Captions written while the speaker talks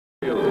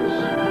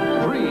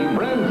Three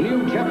brand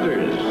new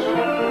chapters.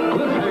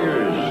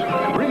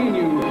 Cliffhangers, bringing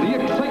you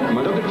the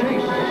excitement of the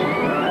chase,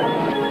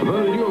 the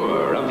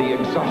lure of the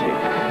exotic,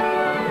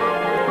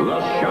 the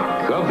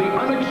shock of the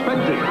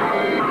unexpected,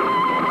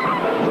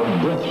 the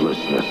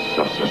breathlessness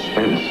of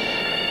suspense,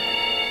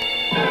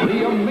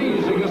 the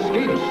amazing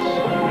escapes.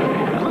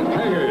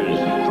 Cliffhangers,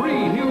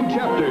 3 new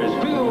chapters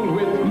filled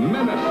with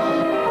menace,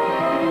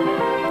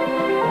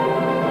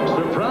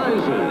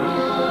 surprises,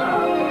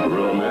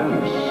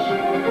 romance,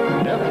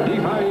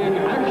 death-defying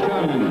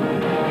action,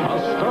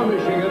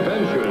 astonishing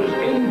adventures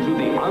into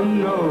the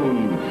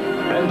unknown.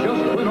 And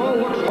just when all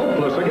looks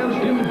hopeless against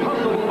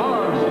impossible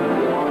odds,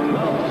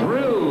 the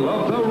thrill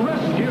of the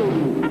rescue.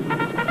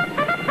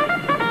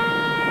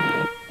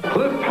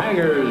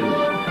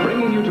 Cliffhangers,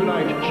 bringing you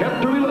tonight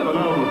Chapter 11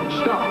 of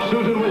Stop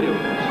Susan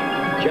Williams,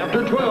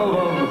 Chapter 12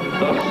 of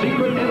The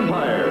Secret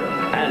Empire,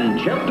 and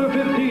Chapter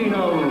 15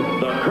 of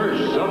The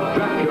Curse of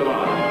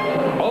Dracula.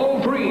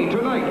 All 3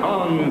 tonight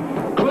on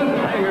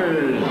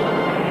Cliffhangers.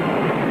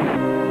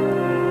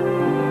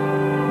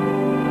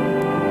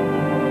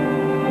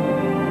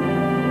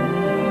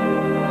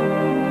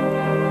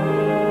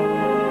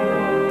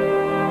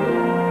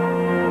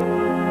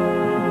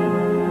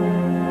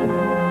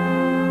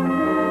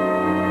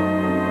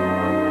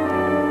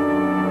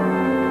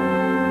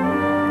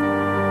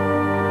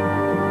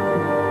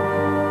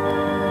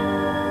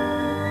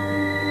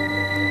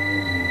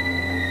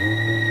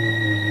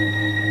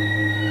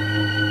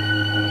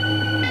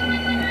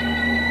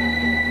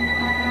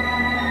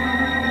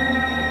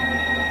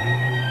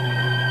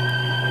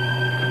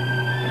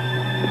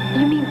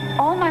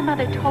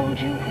 Told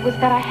you was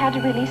that I had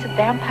to release a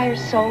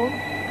vampire's soul?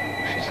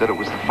 She said it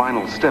was the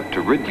final step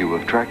to rid you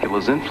of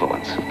Dracula's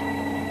influence.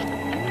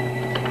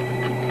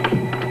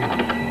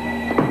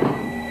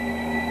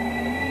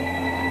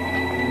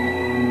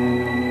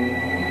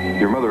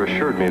 Your mother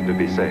assured me it would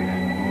be safe.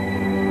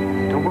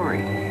 Don't worry.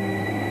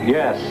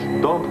 Yes,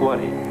 don't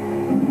worry.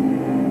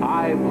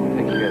 I will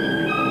take care of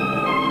you.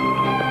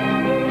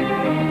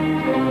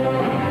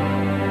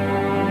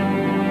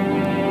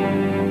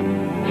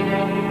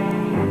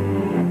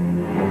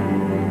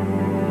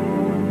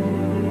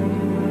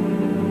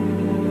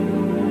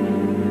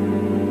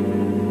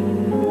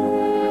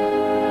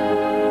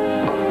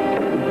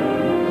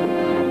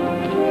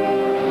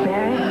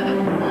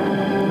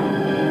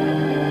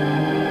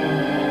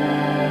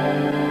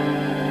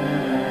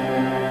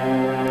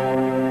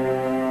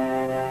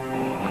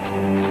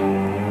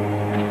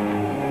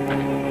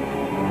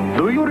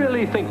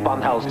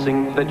 Van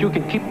Helsing, that you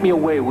can keep me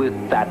away with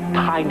that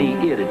tiny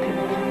irritant.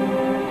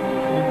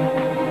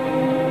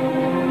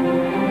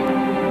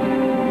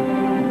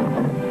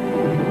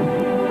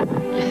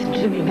 Listen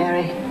to me,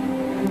 Mary.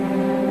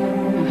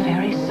 Your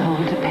very soul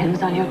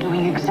depends on your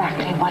doing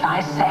exactly what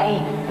I say.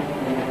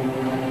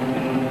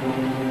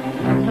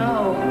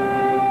 No.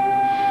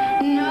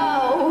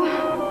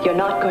 No. You're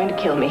not going to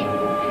kill me.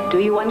 Do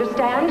you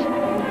understand?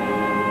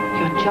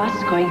 You're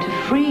just going to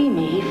free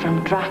me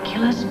from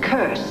Dracula's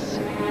curse.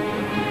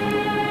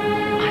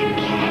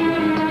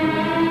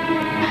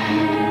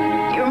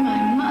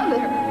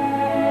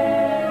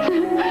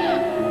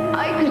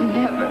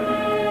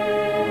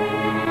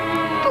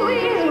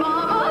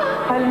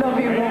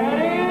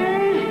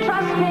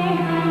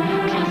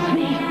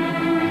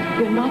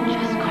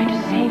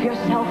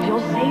 You'll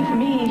save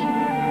me.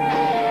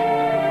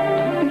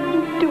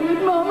 Do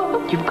it,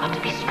 Mama. You've got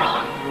to be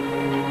strong.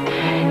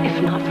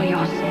 If not for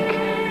your sake,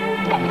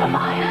 then for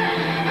mine.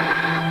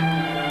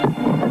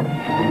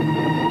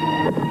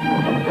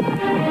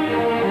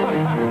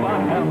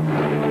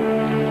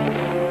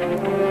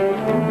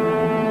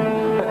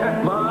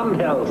 Van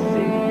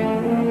Helsing.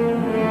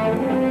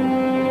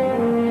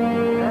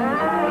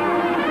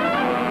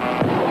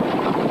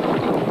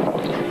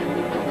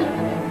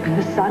 When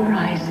the sun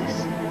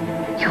rises,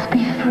 you'll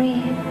be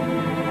free.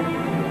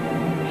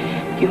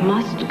 You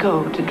must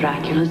go to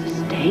Dracula's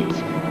estate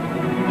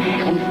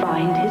and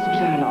find his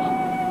journal.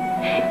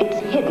 It's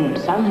hidden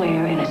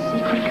somewhere in a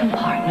secret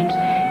compartment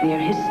near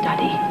his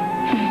study.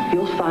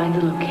 You'll find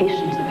the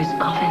locations of his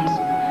coffins.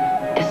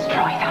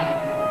 Destroy them.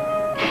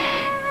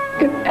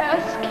 You're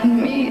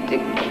asking me to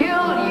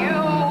kill you.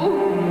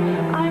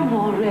 I'm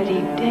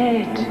already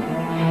dead.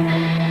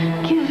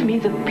 Give me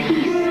the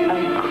peace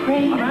I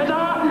crave.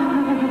 Amanda!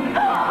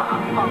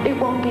 It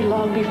won't be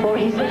long before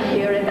he's in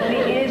here, and when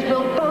he is,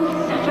 we'll both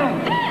suffer.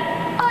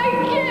 I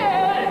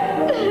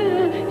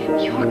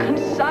can't. You're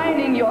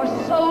consigning your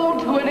soul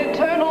to an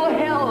eternal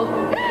hell,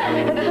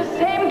 and at the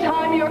same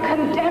time, you're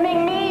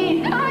condemning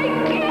me. I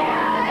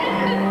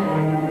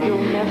can't. You'll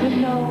never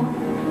know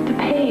the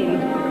pain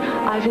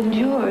I've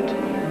endured.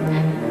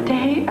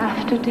 Day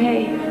after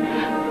day,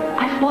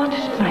 I've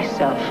watched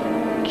myself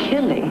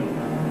killing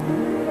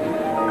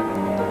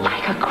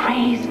like a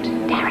crazed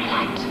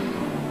derelict.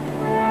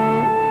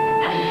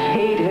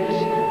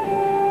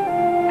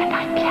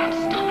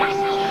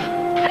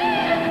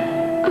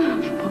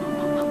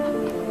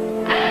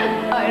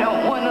 I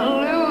don't want to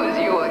lose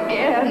you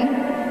again.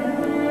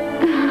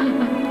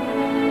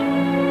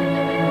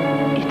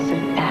 It's a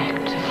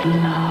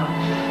love.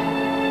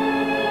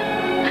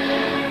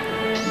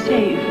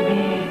 Save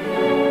me,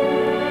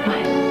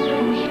 my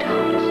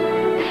sweetheart.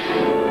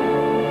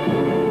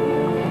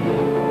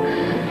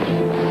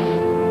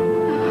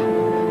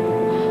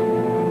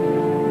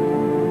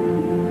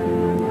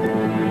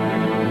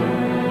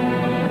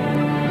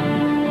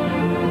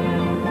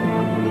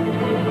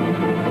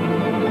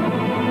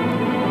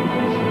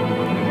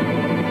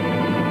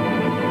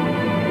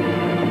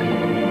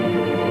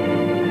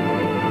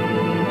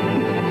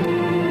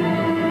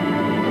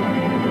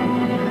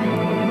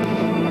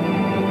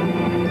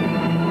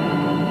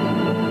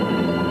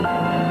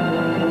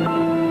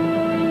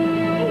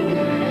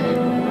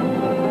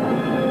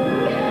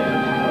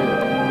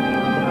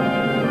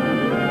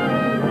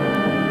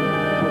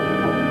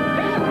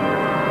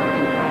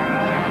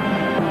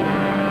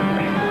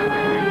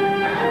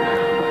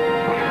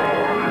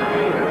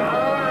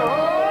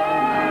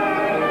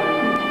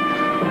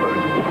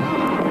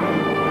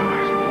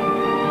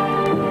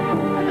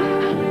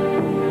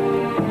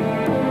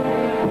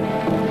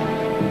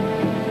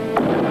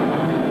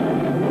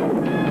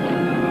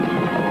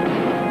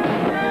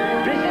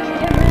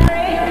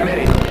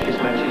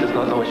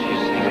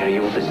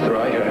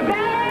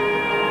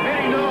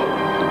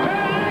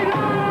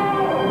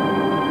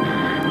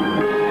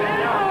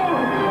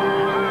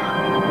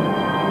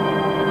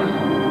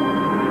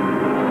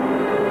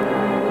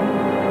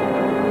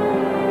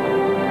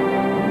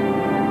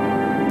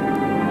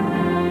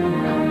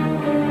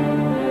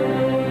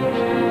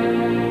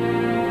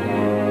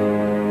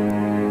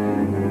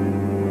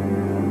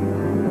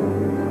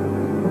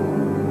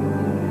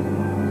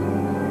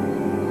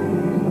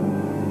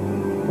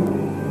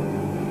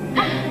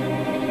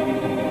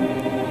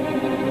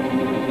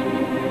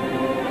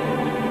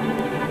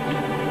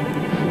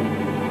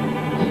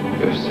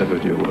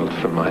 Severed your world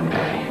from mine,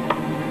 Mary.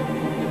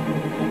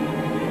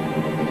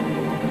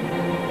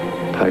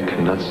 I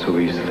cannot so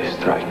easily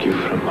strike you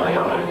from my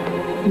heart.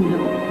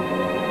 No.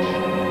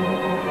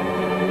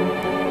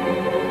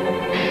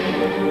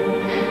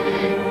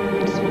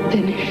 It's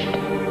finished.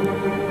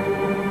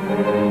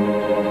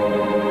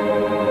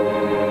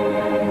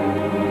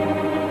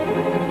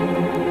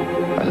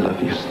 I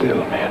love you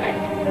still, Mary.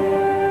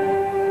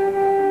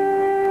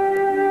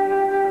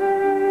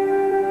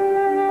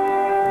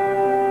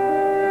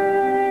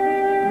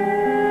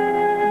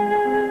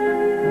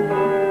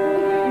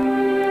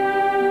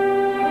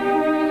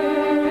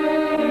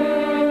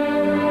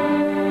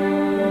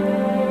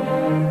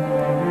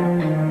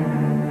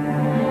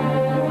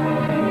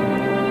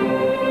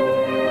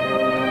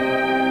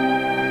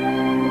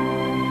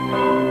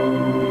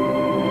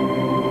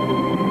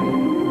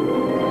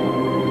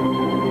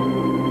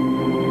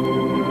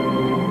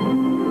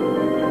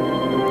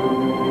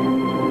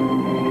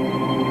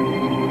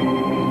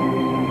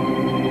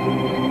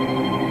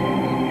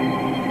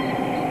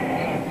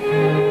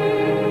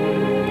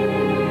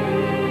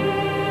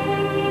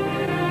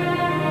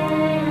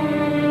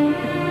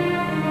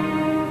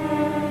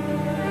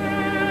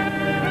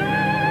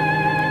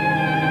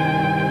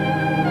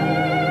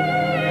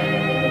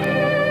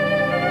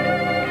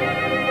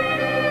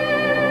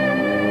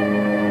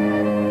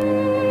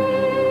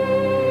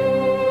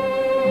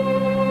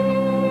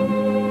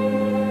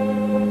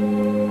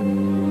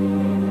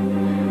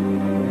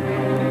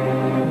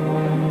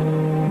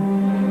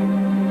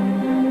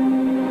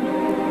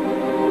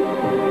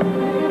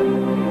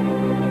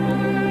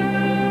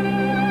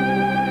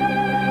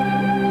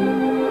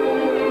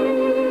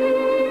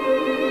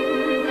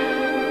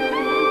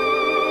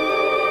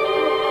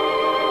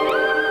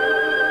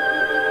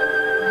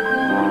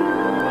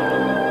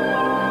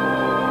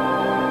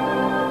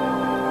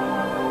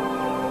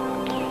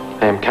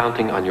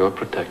 Counting on your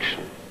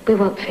protection. We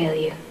won't fail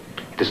you.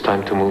 It is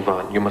time to move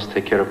on. You must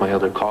take care of my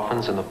other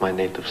coffins and of my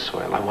native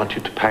soil. I want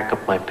you to pack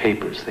up my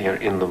papers. They are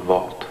in the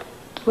vault.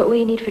 What will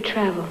you need for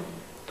travel?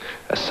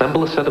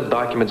 Assemble a set of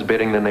documents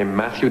bearing the name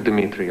Matthew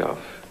Dmitriev.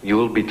 You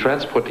will be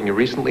transporting your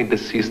recently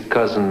deceased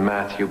cousin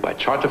Matthew by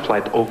charter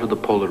flight over the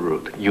polar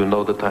route. You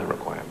know the time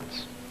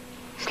requirements.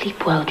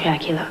 Sleep well,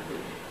 Dracula.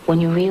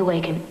 When you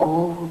reawaken,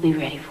 all will be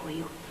ready for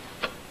you.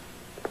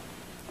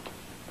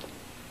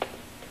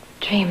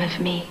 Dream of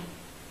me.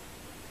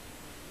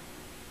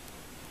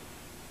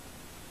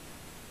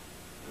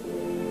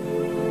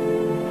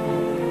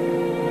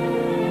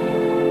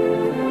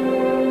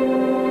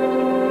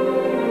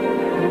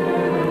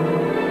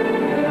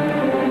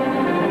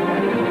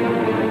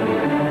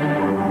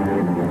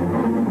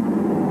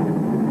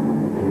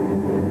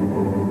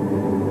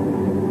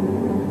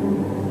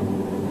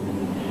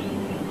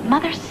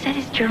 Mother said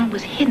his journal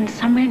was hidden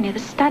somewhere near the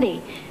study.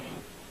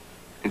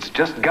 It's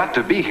just got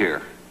to be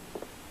here.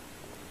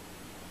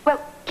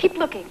 Well, keep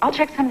looking. I'll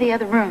check some of the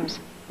other rooms.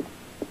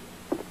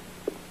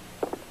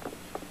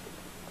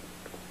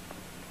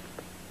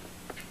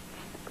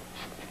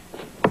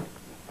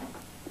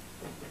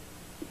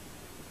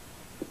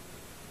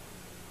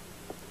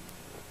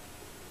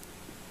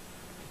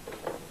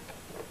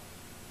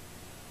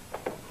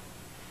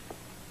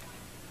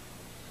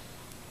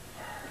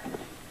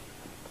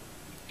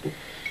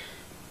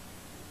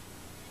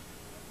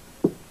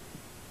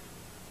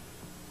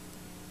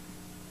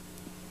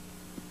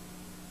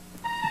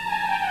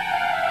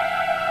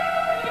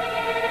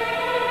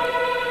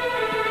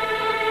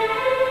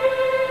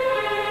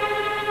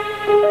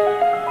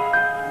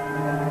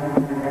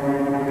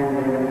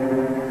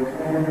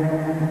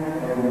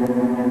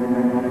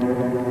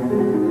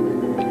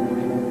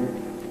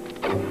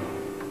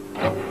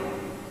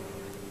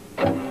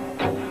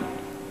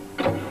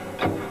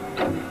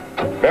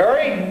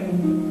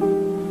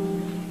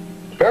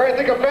 Barry, I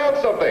think I found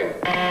something.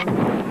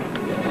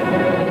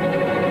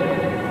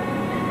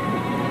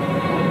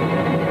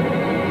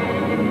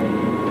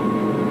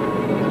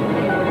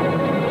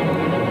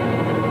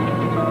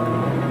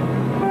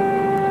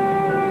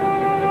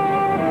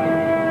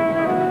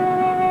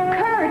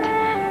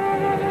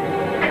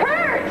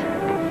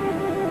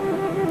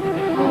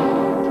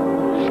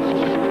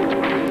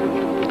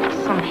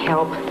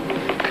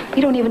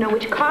 You don't even know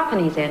which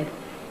coffin he's in.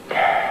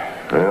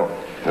 Well,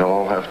 they'll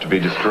all have to be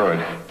destroyed.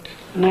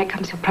 When night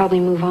comes, he'll probably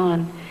move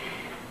on.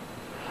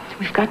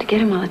 We've got to get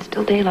him while it's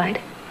still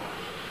daylight.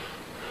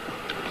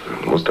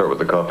 We'll start with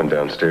the coffin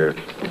downstairs.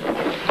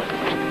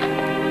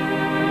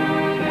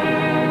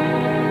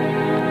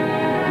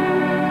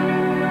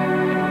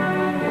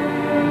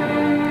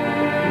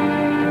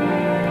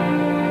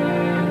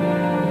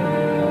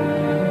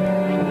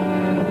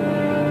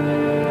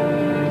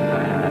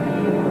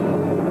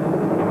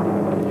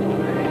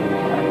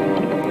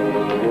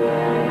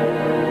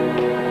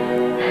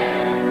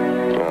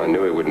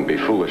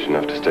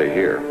 Enough to stay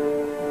here.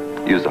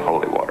 Use the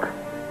holy water.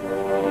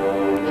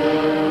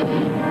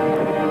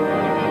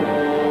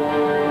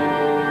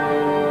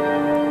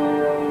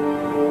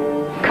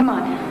 Come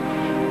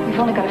on. We've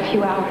only got a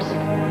few hours.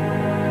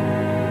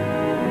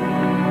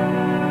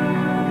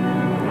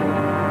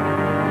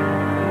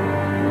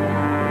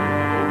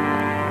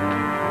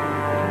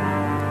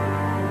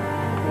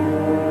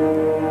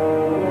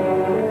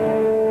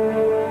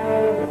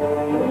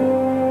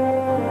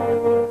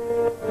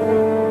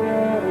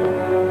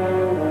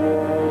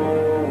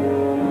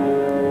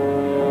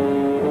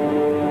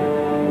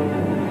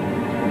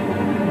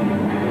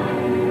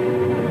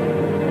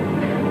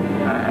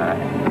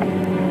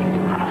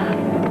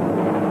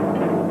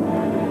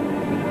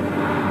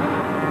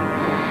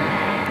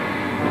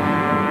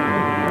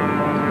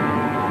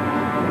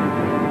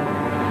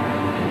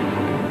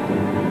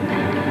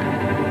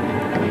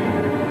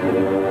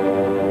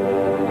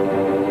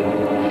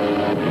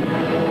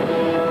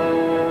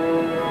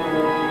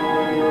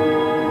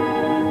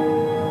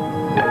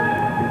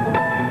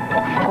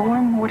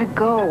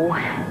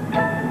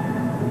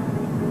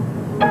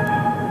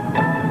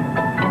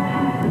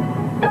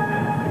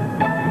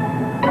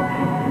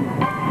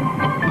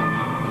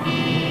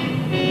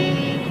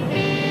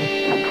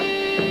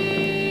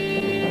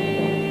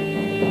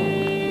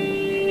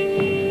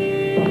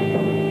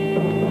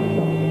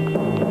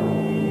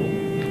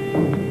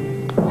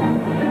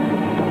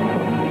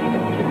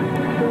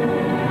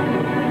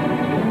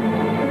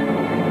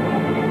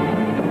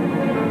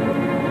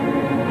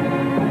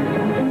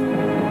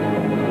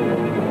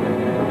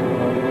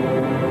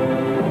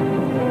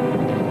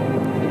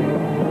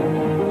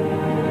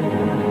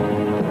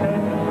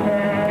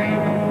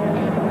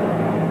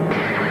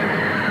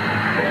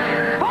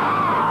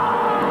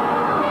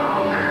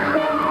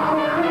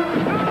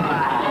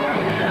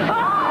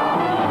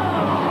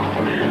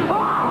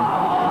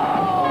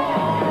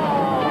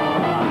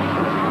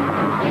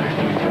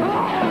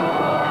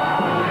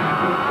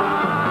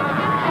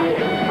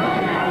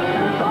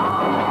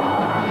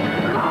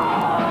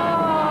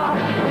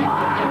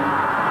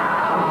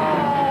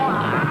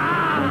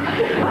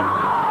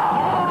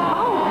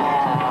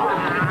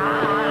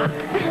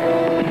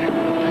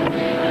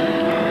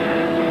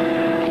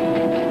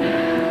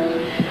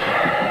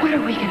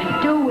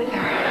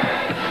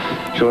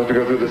 She'll have to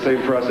go through the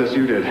same process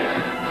you did.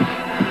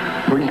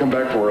 We can come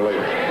back for her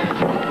later.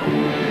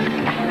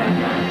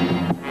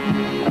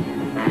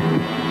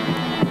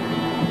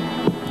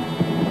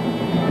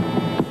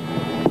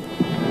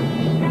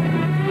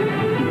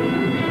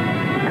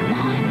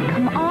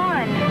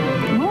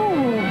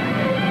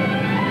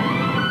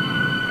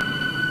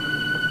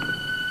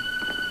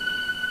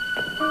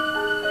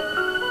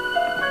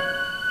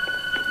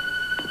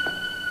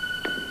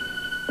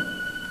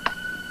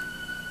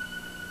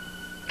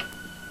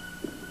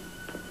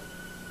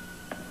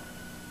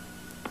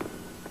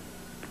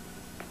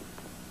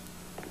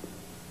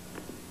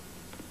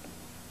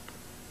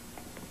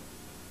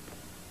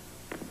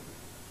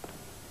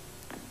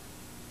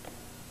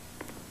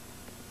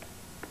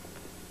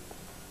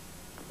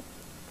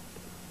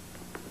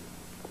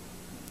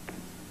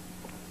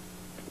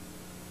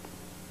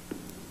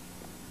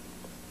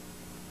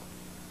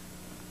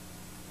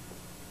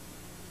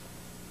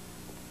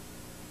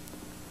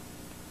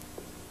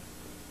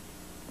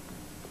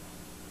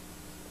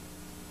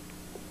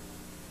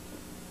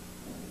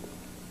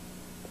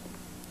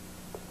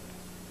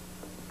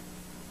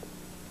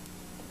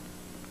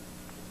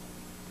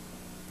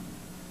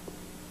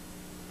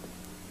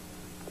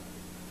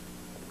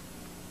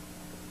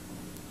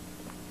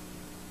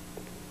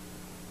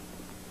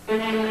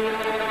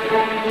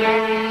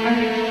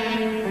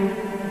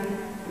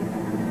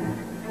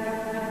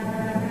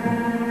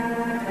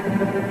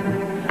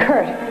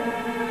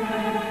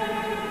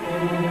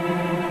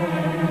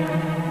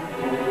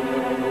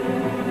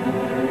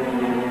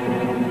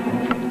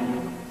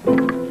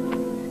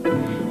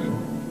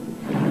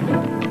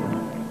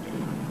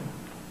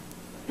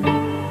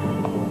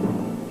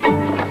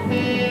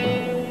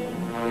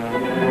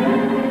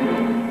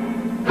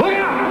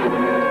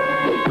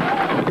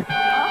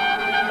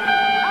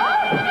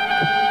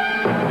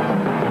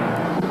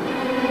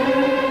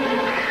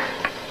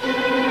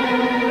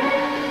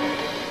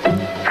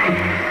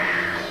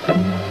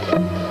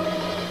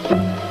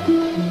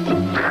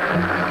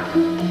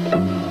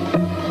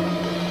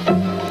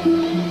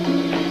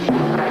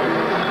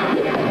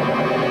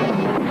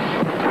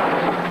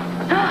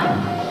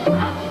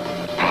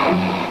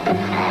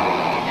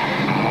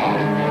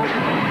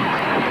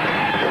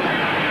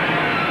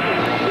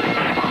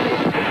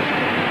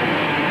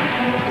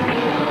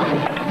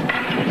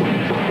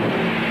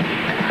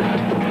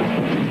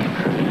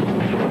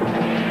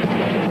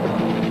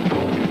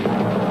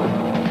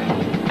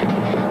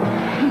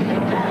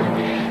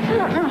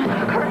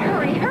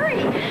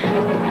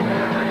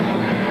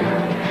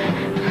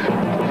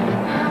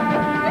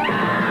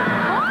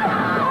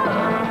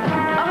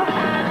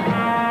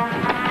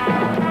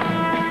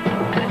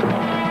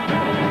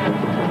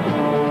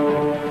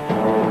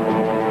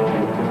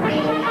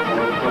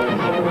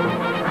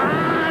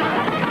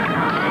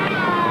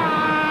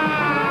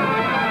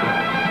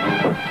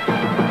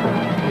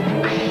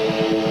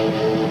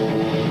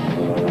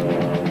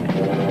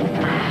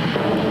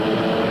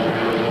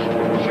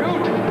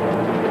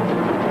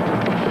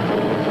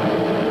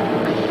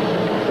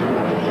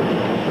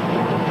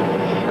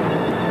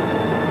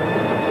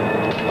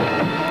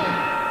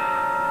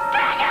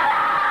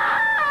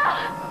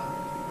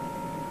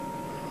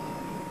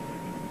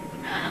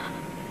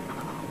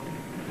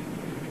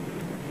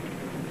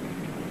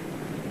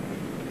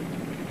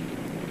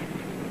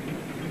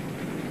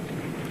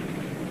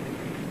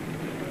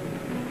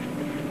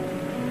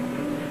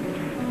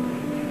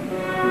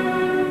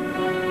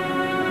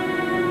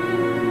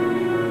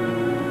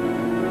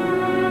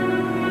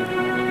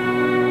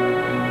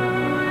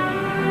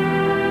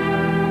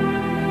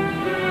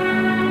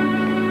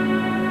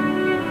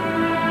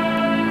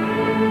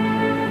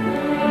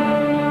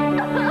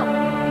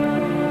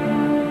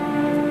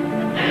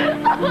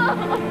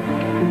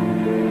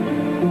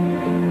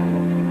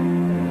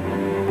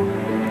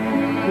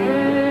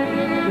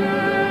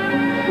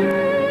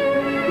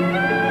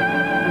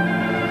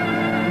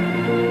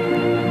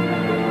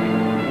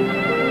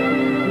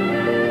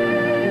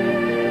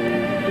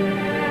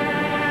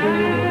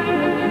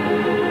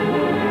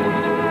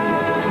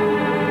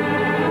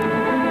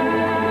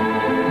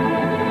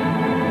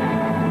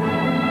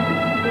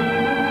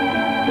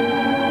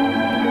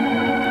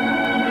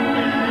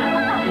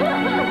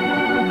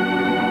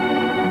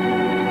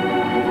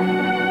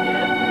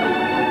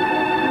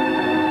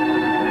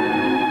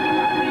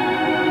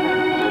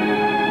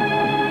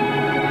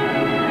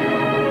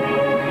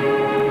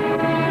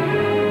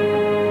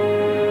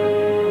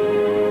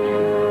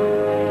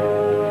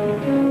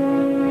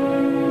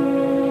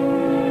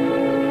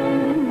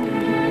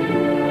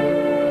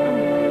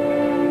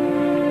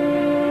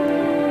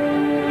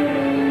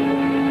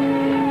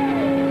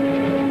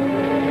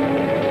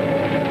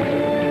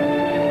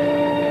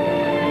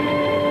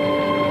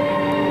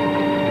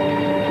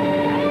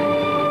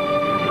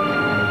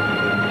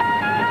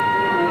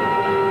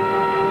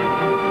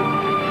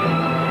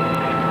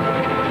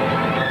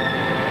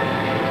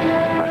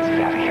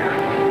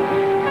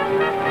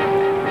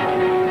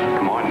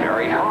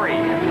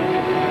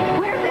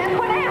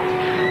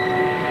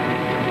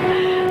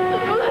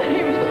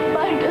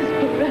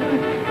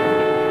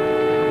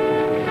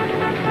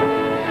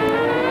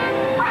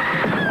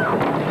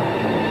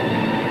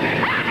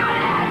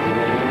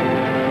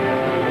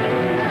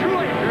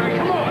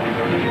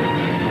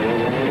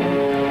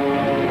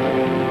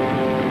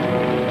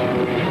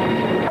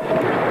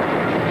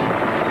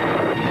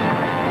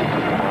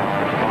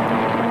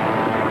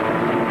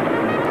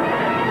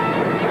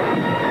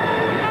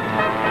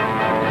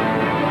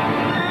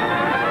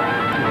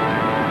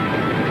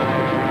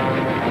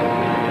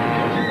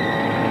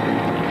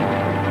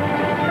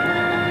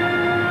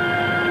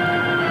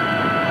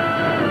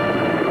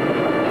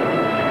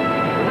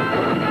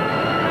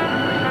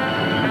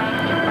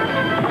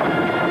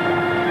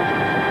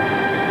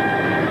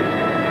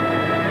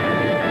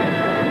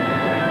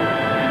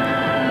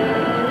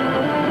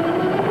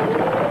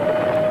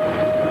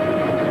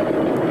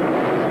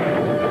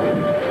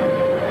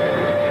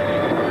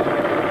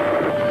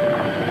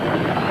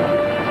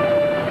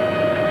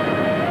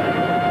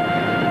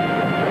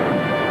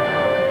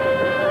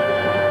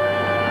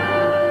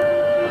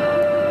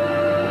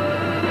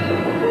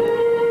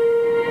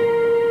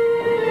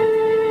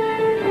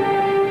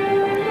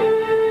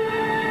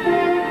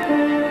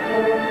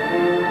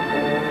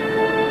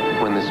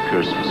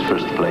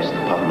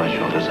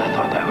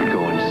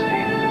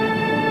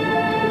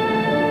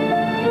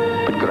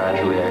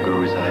 Eventually, I grew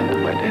resigned to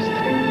my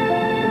destiny.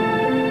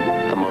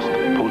 The most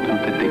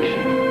potent addiction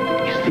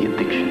is the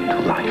addiction to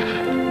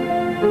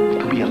life.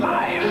 To be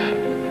alive.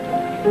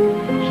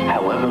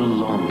 However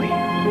lonely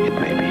it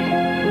may be.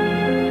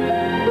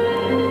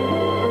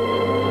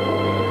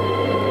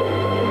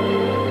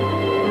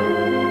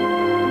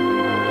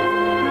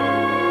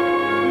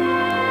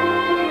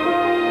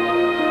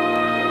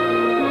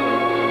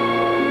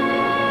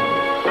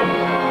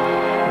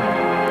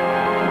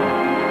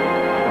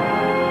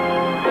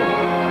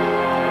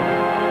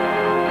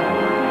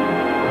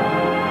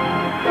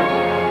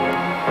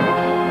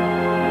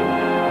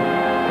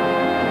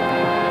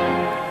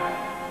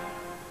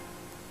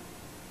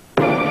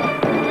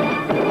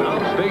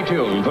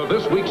 For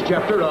this week's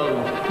chapter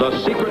of The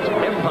Secret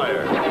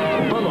Empire,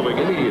 following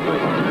immediately.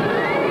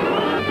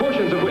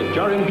 Portions of which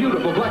are in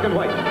beautiful black and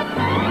white.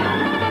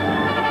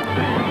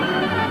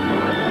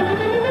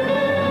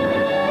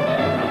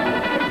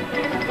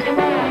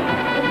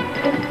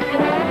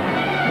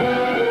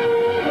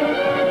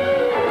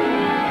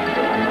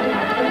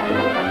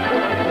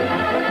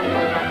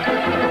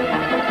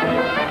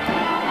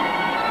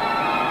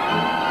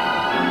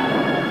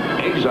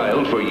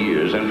 Exiled for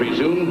years and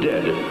presumed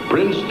dead,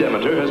 Prince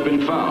Demeter has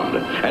been found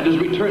and is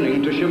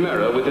returning to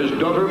Chimera with his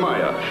daughter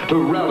Maya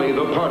to rally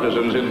the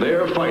partisans in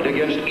their fight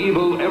against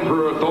evil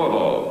Emperor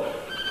Thorvald.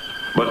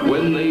 But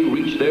when they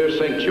reach their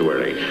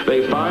sanctuary,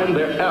 they find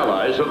their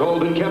allies have all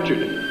been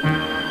captured.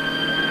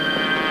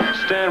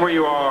 Stand where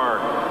you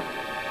are.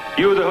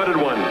 You, the hooded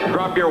one,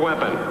 drop your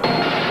weapon.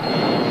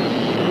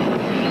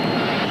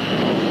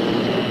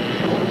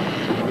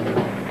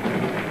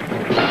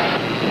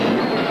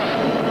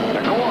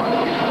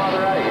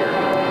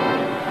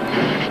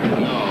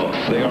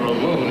 They are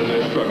alone in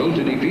their struggle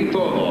to defeat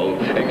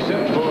Thorvald,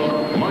 except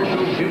for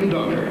Marshal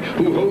Donner,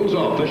 who holds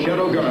off the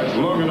Shadow Guards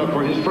long enough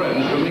for his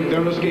friends to make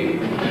their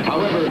escape.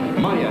 However,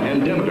 Maya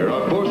and Demeter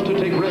are forced to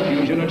take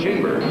refuge in a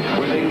chamber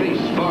where they face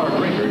far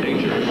greater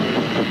danger.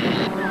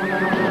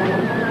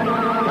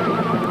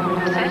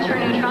 Set your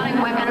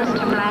neutronic weapons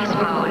to blast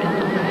mode.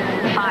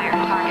 Fire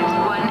targets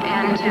 1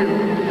 and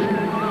 2.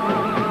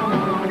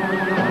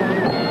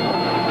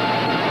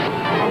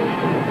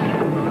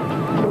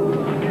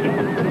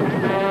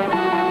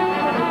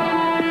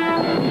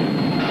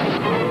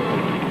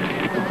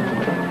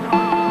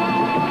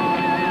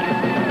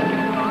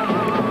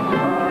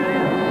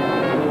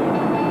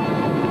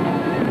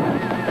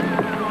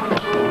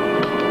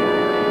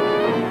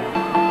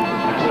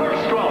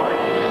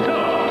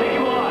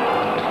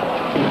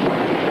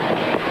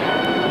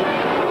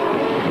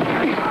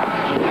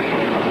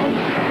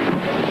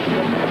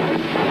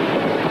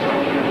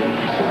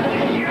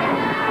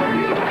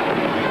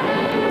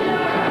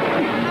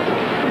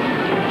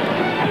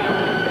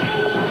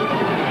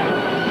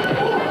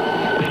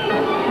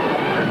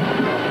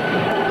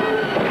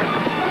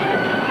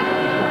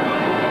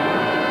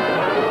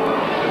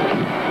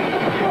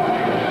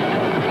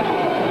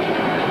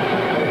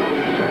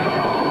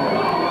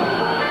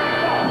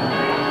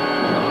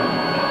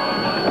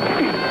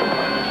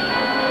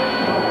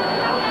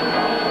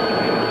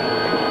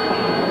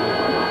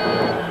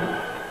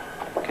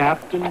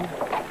 Captain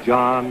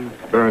John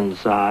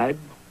Burnside,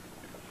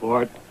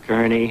 Fort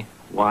Kearny,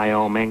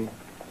 Wyoming.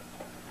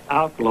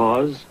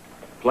 Outlaws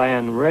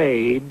plan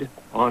raid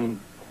on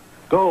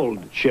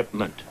gold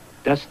shipment.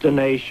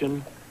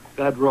 Destination,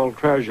 Federal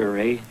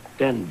Treasury,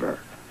 Denver.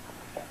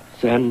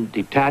 Send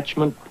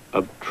detachment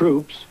of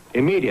troops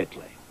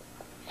immediately.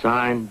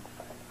 Signed,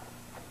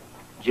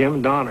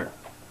 Jim Donner,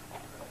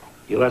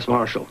 U.S.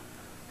 Marshal.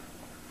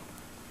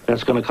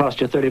 That's going to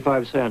cost you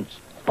 35 cents.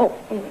 Oh.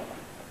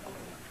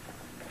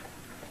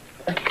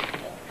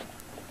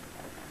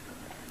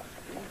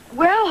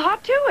 Well,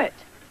 hop to it.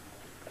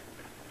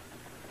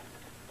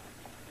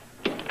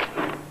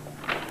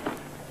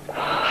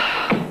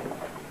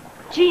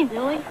 Gee,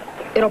 Billy,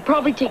 it'll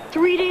probably take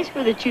 3 days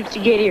for the troops to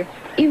get here,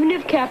 even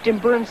if Captain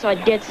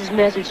Burnside gets his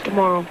message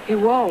tomorrow. He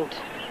won't.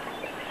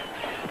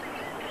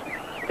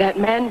 That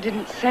man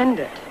didn't send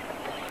it.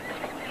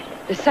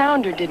 The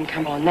sounder didn't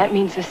come on. That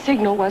means the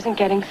signal wasn't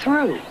getting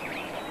through.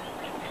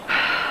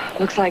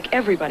 Looks like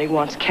everybody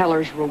wants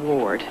Keller's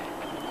reward.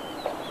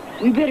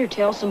 We better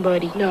tell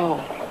somebody.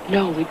 No,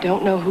 we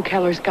don't know who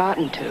Keller's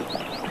gotten to.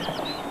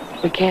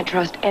 We can't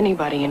trust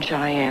anybody in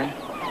Cheyenne.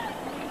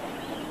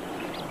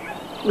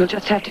 We'll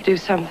just have to do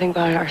something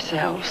by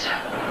ourselves.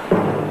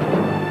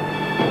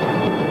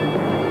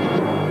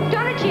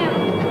 Donner, Jim!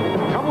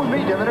 Come with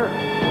me, Demeter.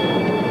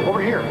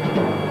 Over here.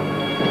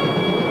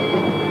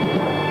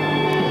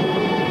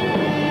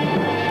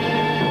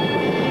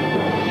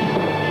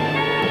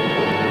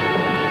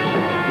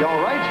 You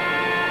all right?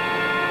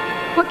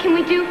 What can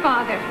we do,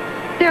 Father?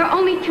 There are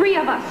only 3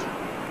 of us.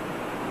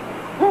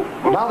 Well,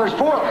 now there's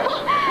 4 of us.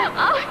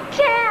 Oh,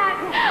 Dad!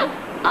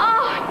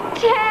 Oh,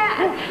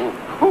 Dad!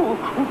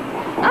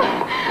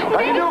 How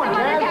you doing,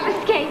 Dad? Have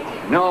escaped.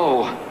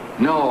 No.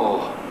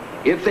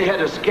 If they had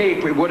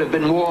escaped, we would have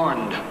been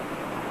warned.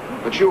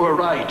 But you were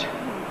right.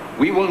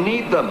 We will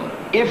need them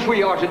if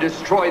we are to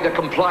destroy the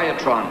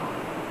Compliatron.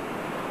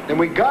 Then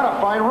we gotta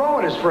find Roe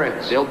and his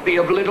friends. They'll be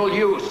of little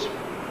use.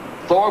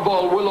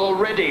 Thorvald will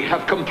already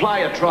have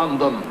Compliatron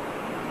them.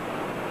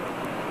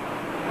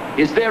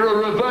 Is there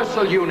a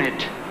reversal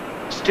unit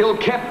still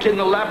kept in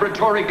the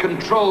laboratory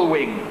control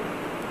wing?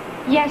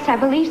 Yes, I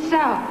believe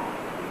so.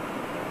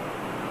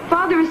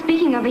 Father is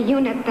speaking of a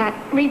unit that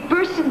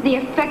reverses the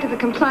effect of the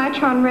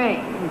Compliatron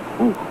ray.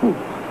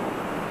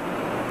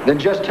 Then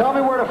just tell me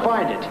where to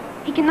find it.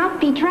 He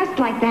cannot be dressed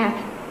like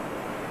that.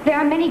 There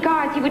are many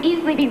guards. He would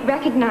easily be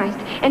recognized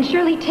and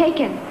surely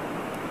taken.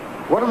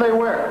 What do they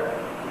wear?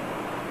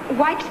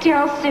 White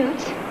sterile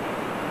suits.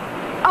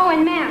 Oh,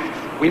 and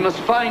masks. We must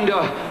find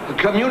a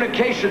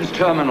communications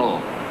terminal.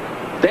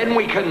 Then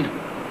we can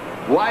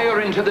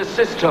wire into the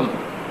system.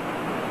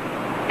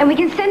 And we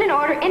can send an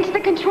order into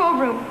the control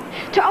room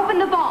to open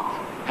the vault.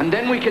 And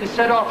then we can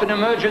set off an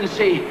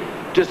emergency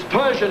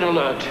dispersion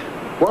alert.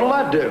 What'll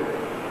that do?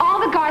 All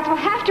the guards will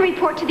have to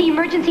report to the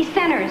emergency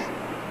centers.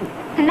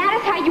 And that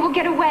is how you will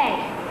get away.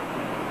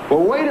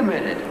 Well, wait a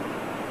minute.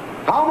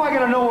 How am I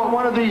going to know what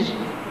one of these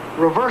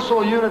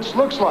reversal units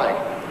looks like?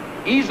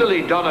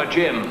 Easily, Donna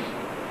Jim.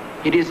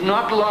 It is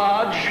not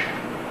large,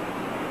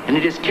 and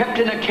it is kept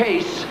in a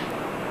case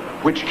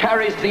which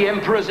carries the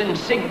Emperor's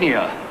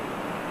insignia.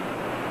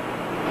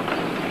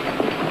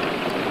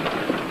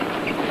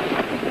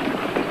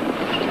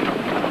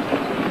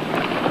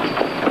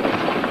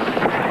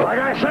 Like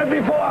I said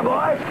before,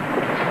 boys,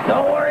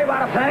 don't worry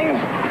about a thing.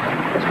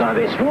 It's going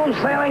to be smooth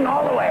sailing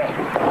all the way.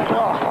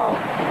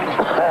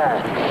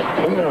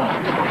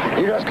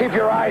 You just keep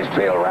your eyes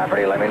peeled,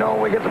 Rafferty. Let me know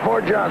when we get to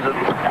Fort Johnson.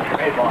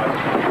 Hey, boss.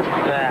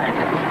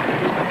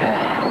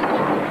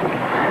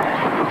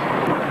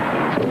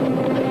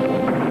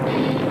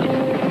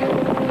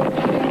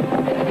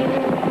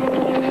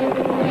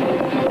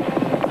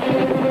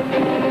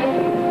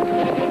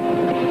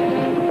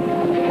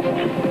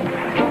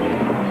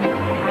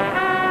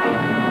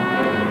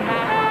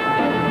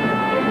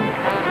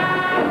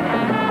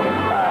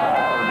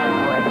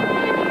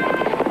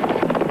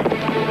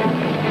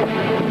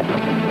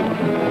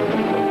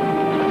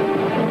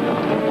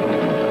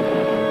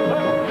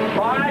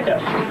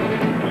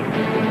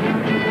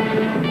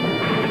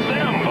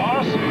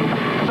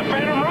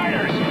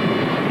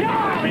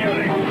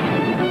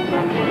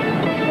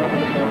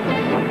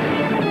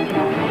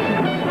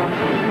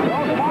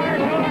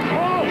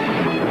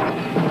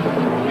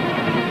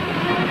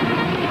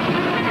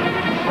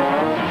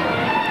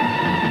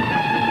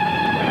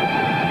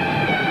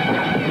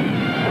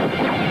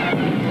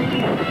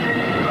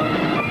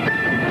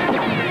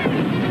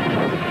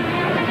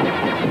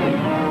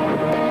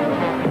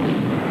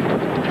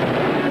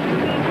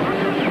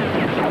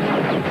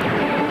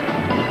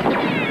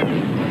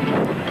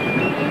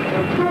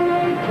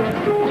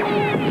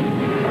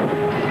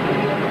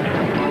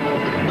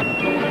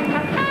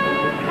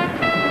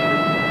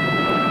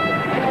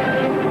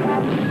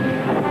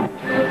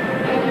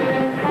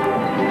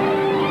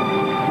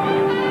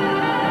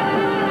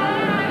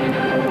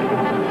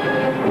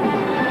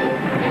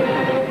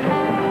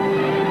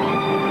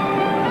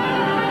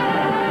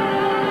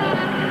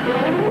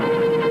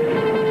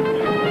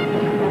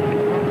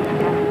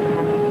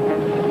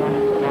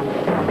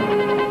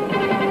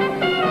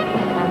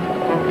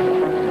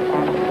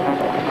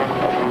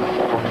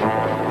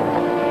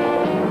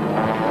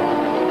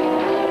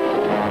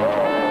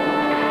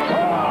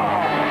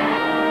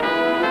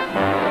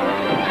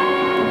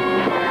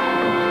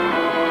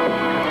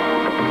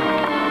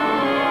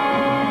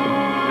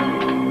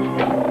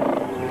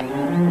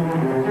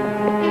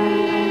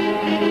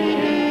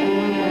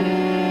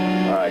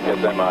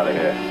 Them out of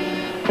here.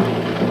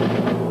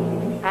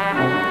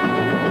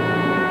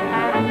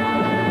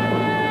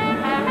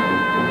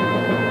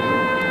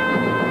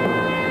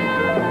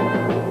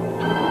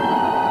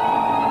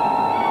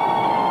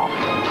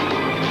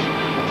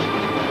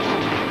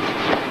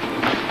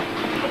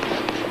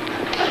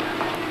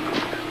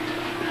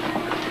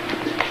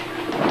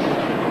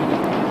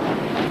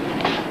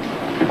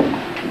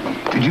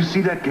 Did you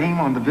see that game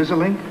on the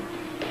Visalink?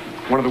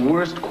 One of the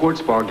worst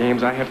quartz ball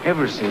games I have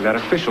ever seen. That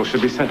official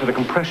should be sent to the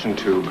compression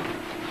tube.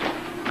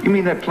 You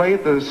mean that play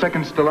at the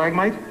second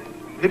stalagmite?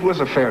 It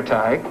was a fair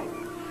tie.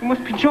 You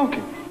must be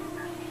joking.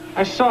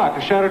 I saw it.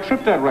 The shadow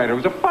tripped that rider. It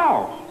was a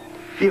foul.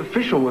 The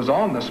official was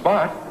on the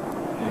spot.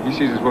 Yeah, he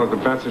sees as well as the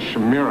bats of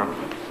Shamira.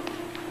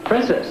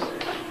 Princess.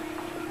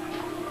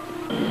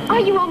 Are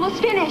you almost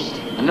finished?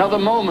 Another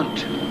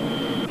moment.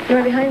 You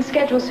are behind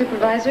schedule,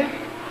 Supervisor.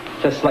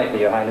 Just slightly,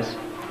 Your Highness.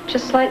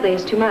 Just slightly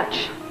is too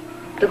much.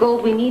 The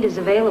gold we need is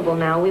available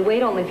now. We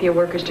wait only for your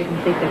workers to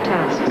complete their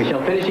tasks. We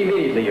shall finish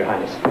immediately, Your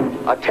Highness.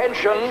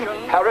 Attention,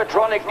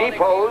 paratronic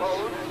depots.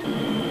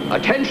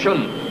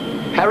 Attention,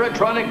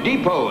 paratronic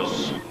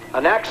depots.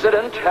 An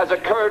accident has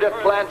occurred at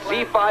plant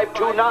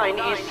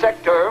C529 East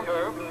Sector.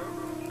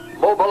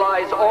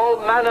 Mobilize all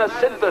mana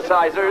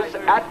synthesizers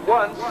at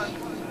once.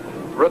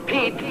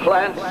 Repeat,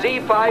 plant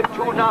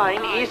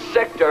C529 East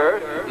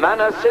Sector.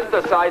 Mana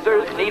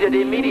synthesizers needed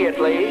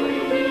immediately.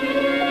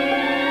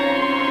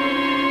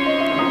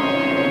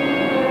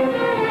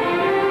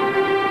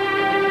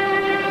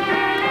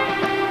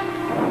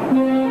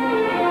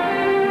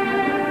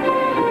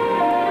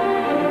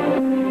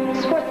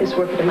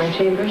 escort me to my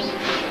chambers?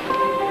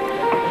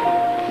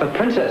 But,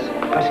 Princess,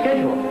 our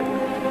schedule.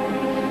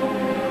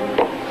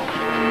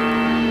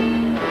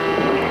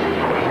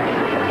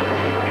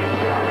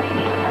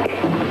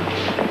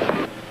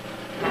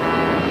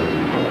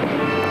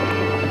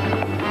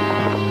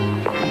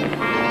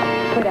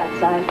 Put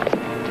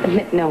outside.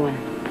 Admit no one.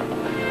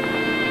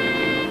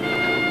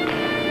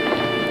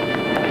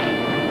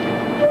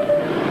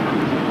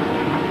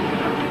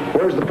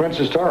 Where's the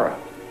Princess Tara?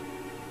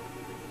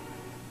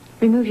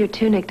 Remove your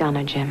tunic,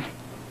 Donna Jim.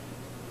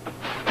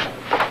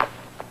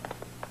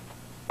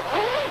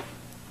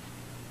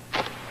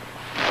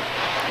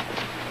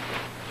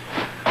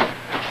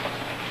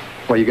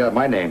 Well, you got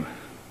my name.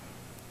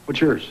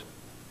 What's yours?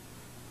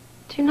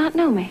 Do you not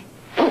know me?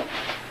 Look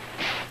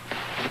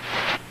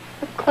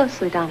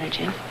closely, Donna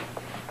Jim.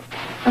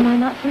 Am I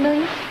not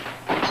familiar?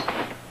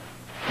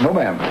 No,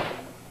 ma'am.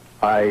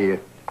 I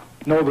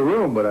know the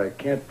room, but I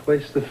can't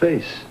place the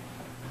face.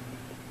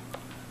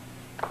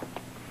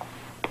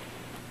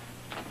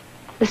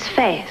 This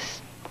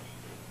face.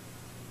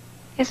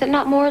 Is it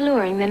not more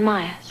alluring than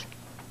Maya's?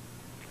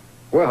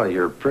 Well,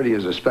 you're pretty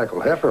as a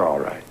speckled heifer, all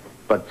right.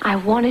 But I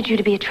wanted you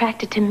to be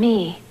attracted to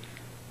me,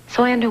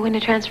 so I underwent a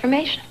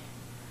transformation.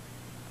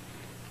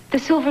 The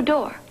silver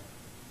door.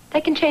 They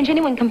can change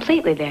anyone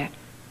completely there.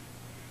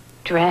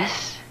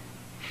 Dress,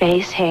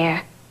 face,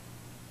 hair.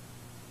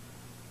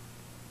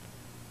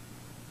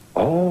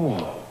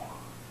 oh,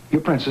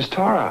 you're Princess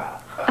Tara.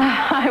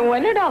 I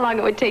wondered how long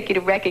it would take you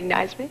to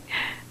recognize me.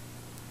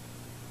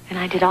 And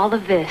I did all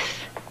of this.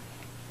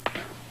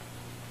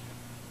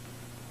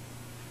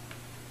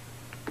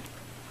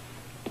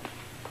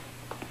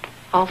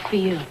 All for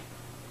you.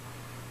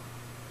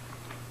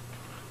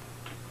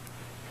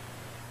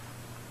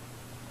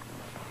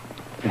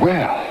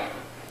 Well,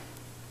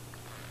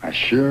 I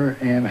sure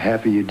am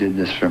happy you did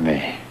this for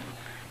me.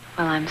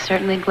 Well, I'm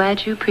certainly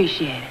glad you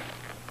appreciate it.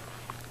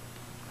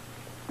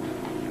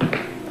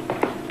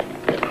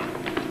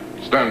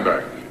 Stand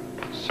back.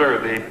 Sir,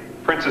 the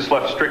princess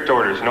left strict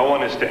orders. No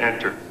one is to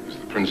enter. Is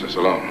the princess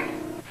alone?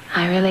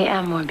 I really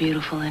am more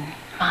beautiful than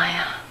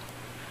Maya.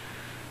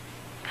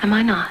 Am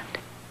I not?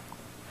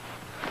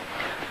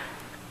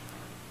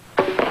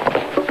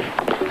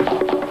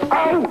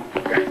 Oh!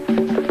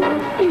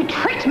 You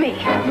tricked me!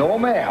 No,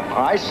 ma'am.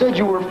 I said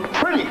you were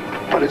pretty,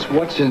 but it's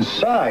what's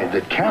inside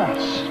that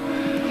counts.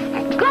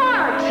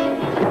 Guards!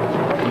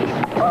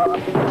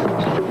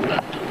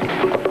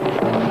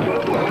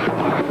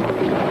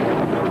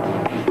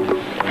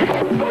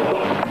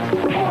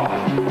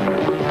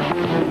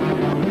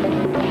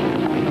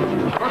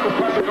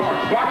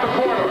 Block the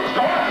corridors.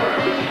 Go after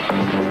him.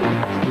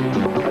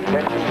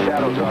 Attention,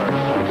 shadow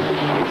guards.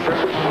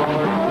 Surface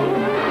crawlers.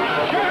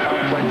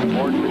 Complex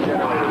towards the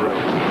generator room.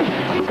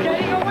 He's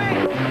getting away!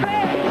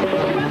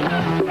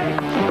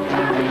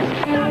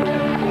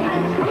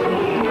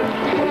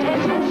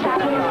 Attention,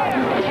 shadow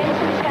guards.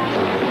 Attention,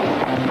 shadow guards.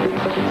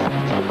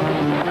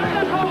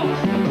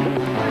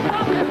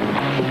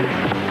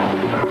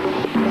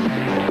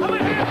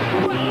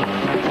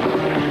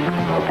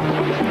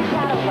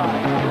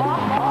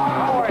 Lock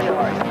all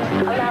corridors.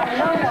 Allow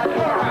no one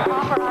without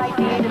proper ID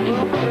to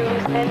move through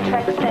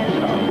Centrex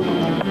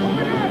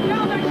Central.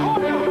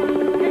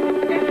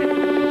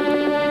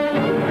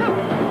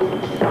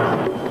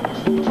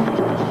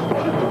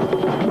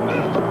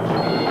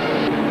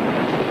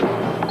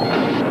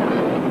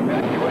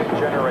 Evacuate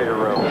generator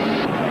room.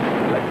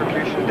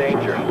 Electrocution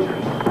danger.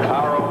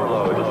 Power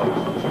overload.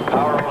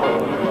 Power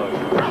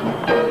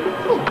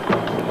overload.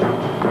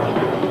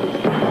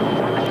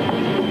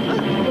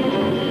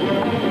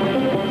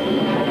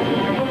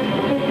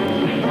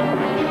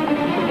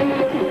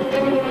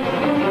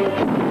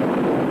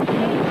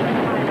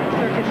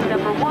 Circuits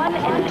number 1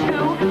 and 2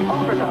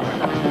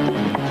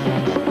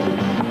 overload.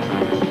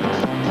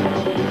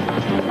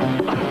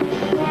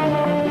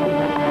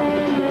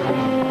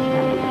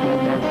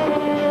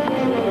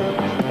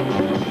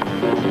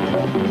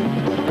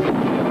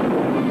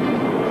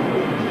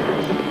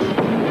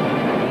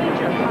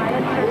 Major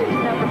pilot circuits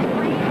number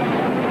 3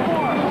 and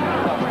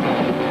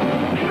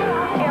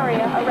 4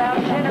 area around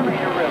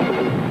generator room.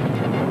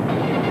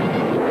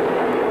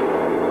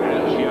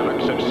 Has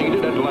Yannick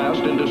succeeded at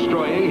last in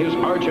destroying his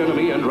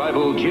archenemy and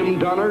rival Jim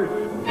Donner?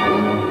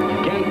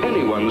 Can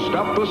anyone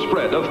stop the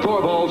spread of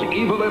Thorvald's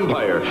evil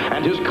empire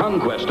and his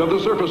conquest of the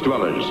surface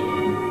dwellers?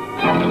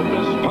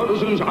 Witness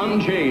Partisans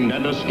Unchained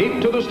and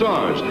Escape to the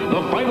Stars,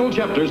 the final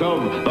chapters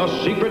of The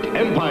Secret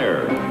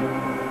Empire.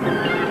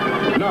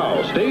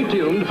 Now, stay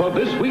tuned for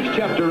this week's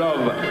chapter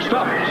of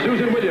Stop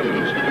Susan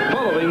Williams,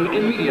 following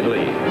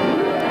immediately.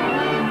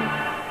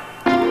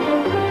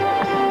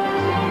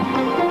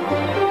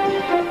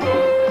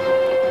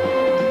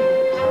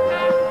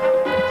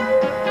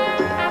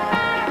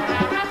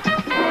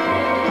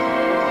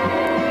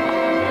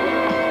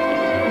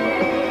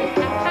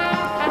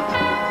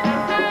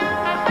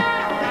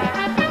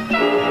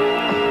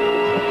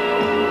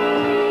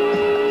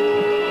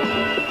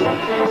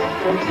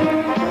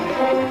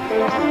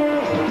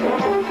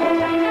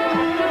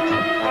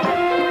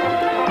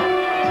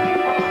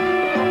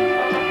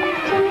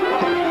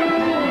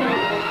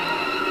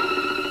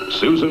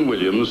 Susan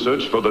Williams'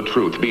 search for the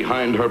truth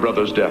behind her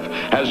brother's death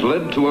has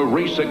led to a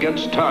race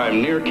against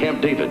time near Camp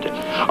David.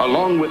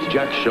 Along with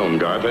Jack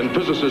Schoengarth and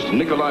physicist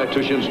Nikolai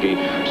Tushinsky,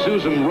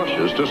 Susan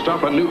rushes to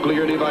stop a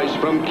nuclear device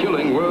from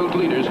killing world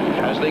leaders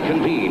as they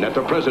convene at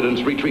the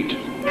president's retreat.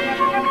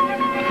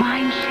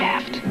 Mine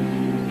shaft.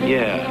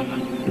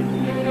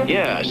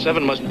 Yeah,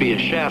 7 must be a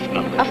shaft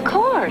number. Of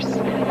course.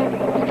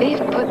 They've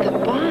put the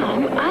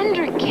bomb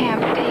under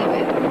Camp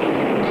David.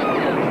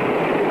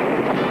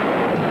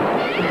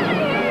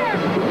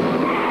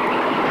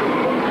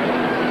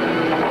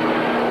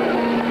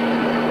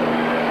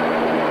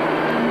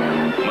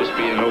 Must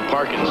be a no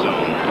parking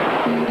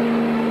zone.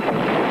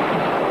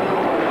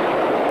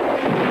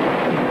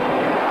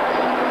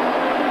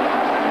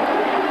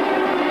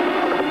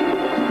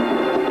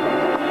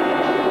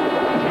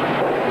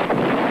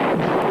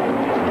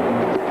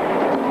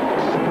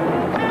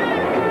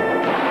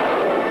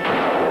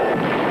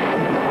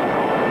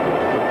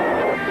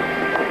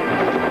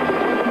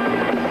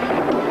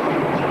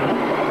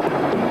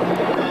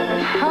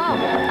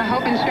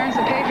 Insurance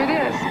will pay for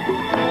this.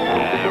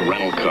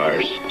 Rental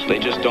cars. They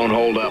just don't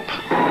hold up.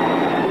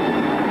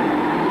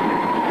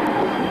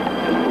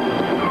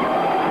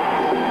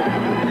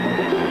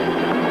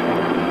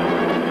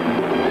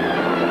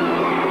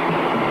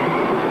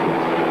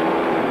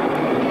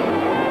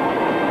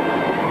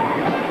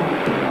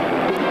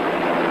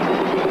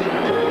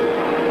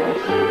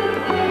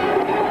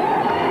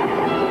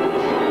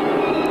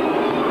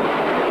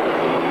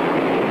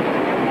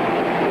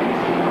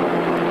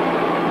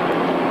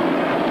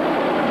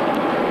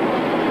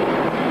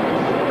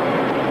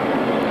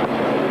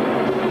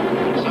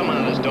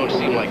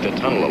 The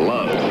tunnel of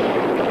love.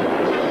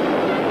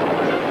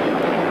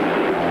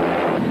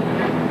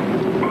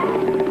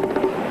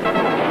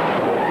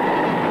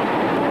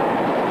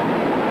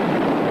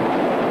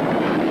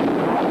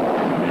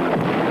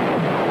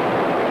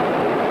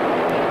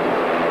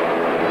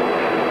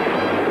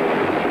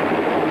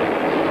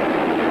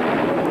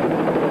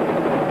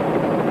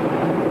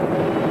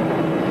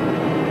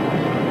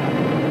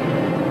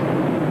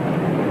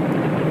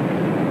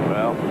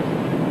 Well,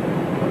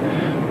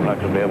 I'm not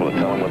going to be able to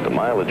tell him what the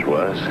mileage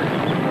was.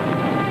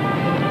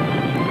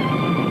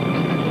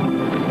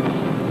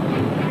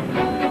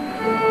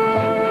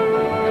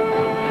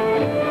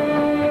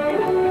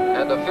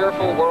 And a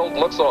fearful world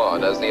looks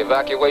on as the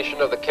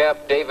evacuation of the Camp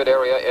David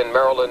area in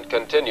Maryland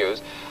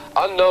continues.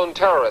 Unknown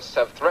terrorists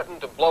have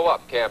threatened to blow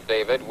up Camp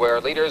David,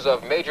 where leaders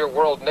of major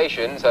world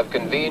nations have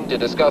convened to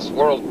discuss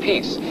world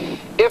peace.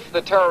 If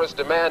the terrorist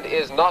demand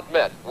is not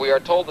met, we are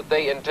told that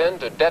they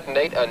intend to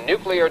detonate a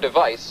nuclear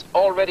device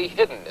already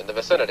hidden in the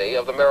vicinity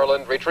of the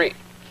Maryland retreat.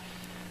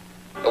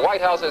 The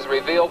White House has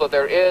revealed that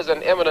there is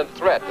an imminent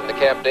threat in the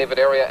Camp David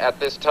area at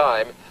this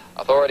time.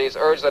 Authorities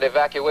urge that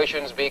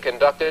evacuations be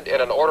conducted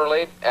in an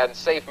orderly and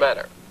safe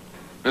manner.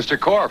 Mr.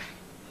 Korf.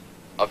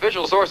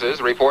 Official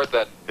sources report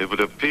that it would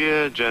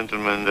appear,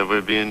 gentlemen, that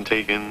we're being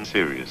taken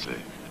seriously.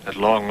 At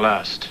long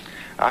last.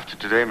 After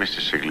today, Mr.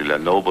 Siglila,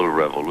 noble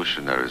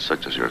revolutionaries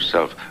such as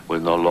yourself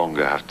will no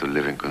longer have to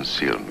live in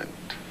concealment.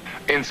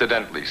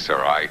 Incidentally, sir,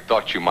 I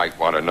thought you might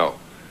want to know.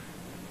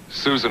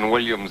 Susan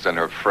Williams and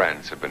her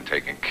friends have been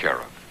taken care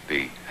of.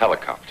 The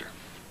helicopter.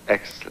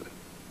 Excellent.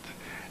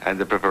 And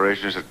the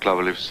preparations at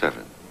Cloverleaf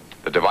 7?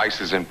 The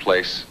device is in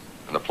place,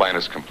 and the plan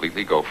is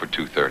completely go for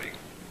 2:30.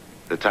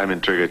 The time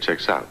and trigger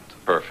checks out.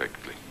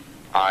 Perfectly.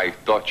 I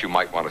thought you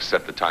might want to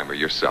set the timer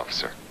yourself,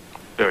 sir.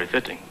 Very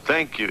fitting.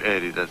 Thank you,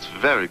 Eddie. That's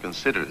very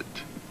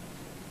considerate.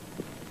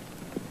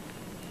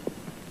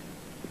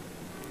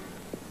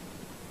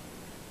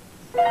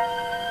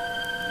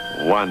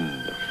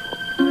 Wonderful.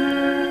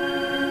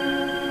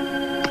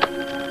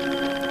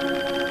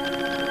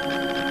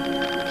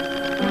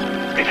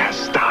 It has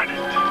started.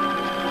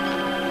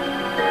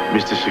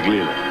 Mr.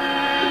 Siglila,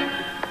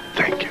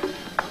 thank you.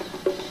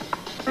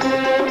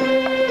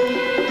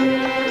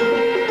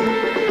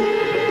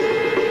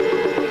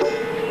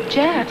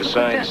 Jeff. The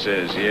sign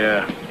says,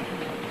 yeah.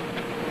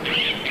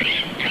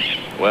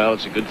 Well,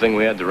 it's a good thing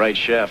we had the right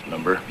shaft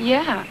number.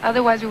 Yeah,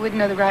 otherwise we wouldn't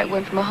know the right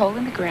one from a hole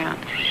in the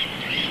ground.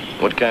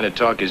 What kind of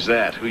talk is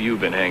that? Who you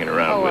been hanging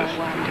around with? I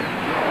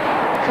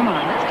wonder. Come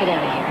on, let's get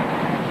out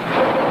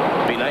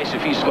of here. Be nice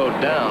if he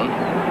slowed down.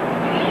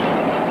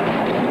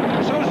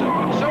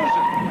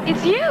 Susan!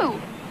 It's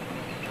you!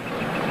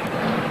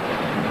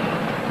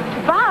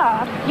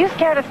 Bob, you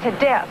scared us to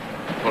death.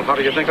 Well, how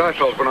do you think I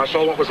felt when I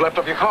saw what was left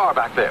of your car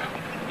back there?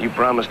 You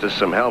promised us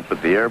some help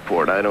at the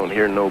airport. I don't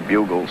hear no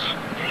bugles.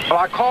 Well,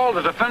 I called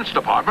the Defense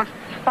Department.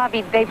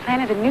 Bobby, they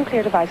planted a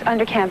nuclear device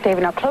under Camp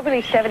David. Now,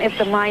 Cloverleaf 7 is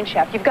the mine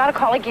shaft. You've got to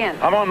call again.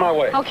 I'm on my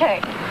way.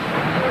 Okay.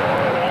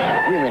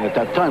 We ain't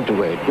got time to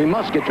wait. We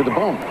must get to the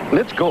bomb.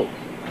 Let's go.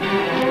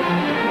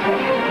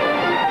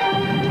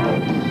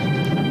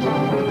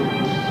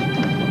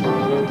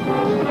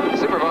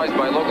 Supervised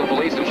by local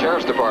police and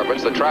sheriff's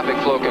departments, the traffic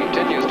flow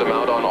continues to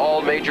mount on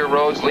all major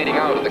roads leading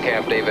out of the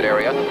Camp David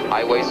area.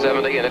 Highway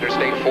 70 and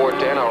Interstate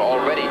 410 are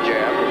already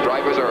jammed.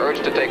 Drivers are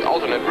urged to take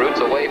alternate routes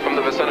away from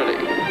the vicinity.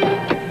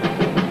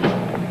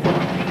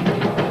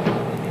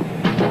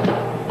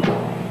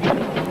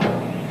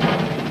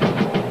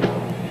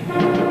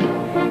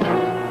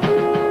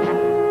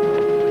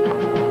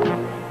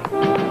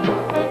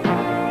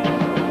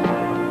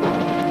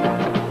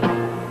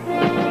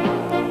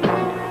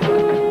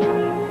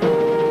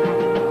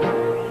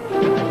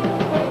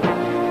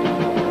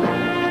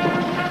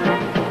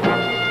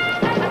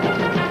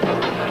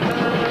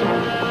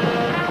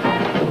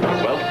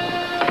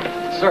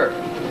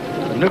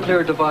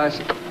 nuclear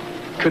device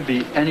could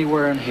be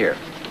anywhere in here.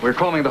 We're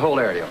combing the whole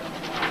area.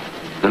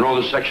 And all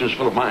this section is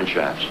full of mine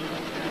shafts.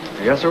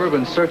 Yes, sir, we've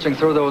been searching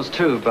through those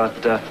too,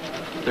 but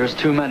there's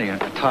too many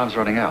and time's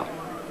running out.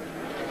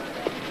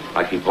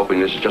 I keep hoping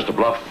this is just a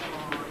bluff.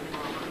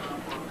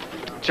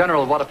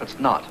 General, what if it's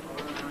not?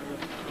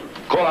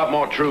 Call out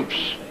more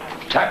troops.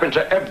 Tap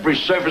into every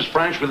service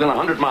branch within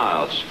 100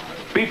 miles.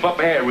 Beef up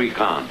air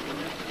recon.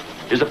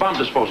 Is the bomb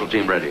disposal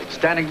team ready?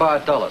 Standing by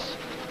at Dulles.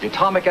 The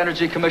Atomic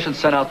Energy Commission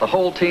sent out the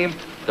whole team.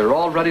 They're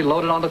already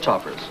loaded on the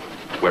choppers.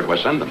 Where do I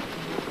send them?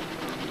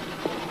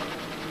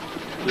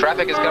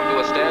 Traffic has come to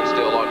a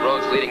standstill on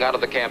roads leading out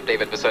of the Camp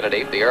David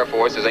vicinity. The Air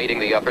Force is aiding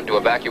the effort to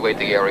evacuate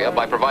the area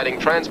by providing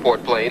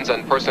transport planes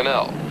and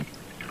personnel.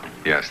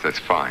 Yes, that's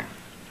fine.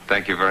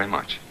 Thank you very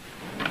much.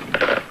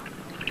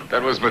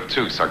 That was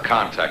Matus, our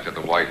contact at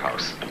the White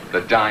House.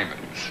 The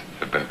diamonds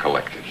have been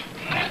collected.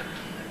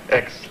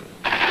 Excellent.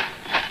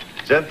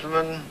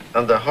 Gentlemen,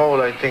 on the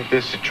whole, I think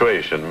this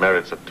situation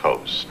merits a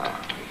toast.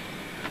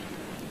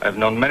 I've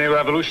known many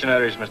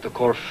revolutionaries, Mr.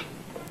 Korff.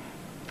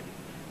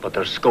 But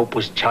their scope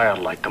was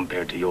childlike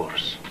compared to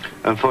yours.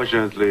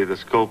 Unfortunately, the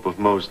scope of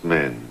most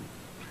men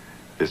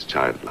is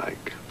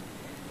childlike.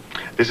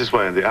 This is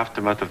why in the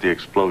aftermath of the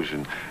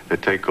explosion, the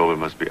takeover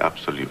must be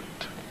absolute.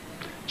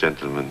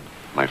 Gentlemen,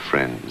 my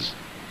friends,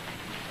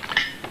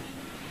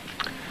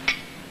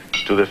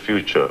 to the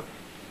future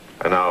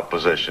and our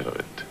possession of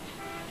it.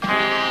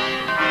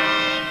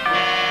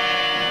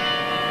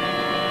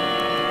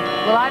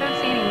 Well, I don't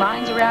see any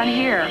mines around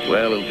here.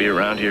 Well, it'll be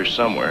around here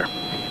somewhere.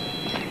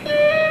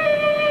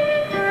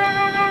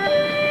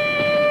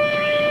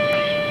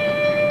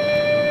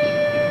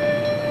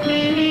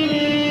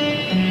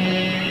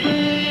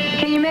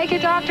 Can you make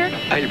it, Doctor?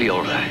 I'll be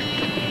all right.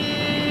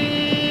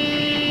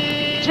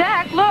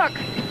 Jack, look!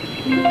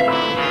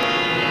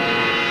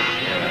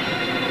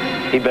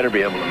 He better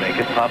be able to make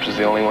it. Pops is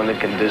the only one that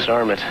can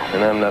disarm it,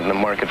 and I'm not in the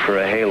market for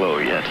a halo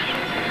yet.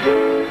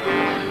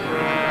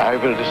 I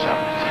will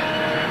disarm it.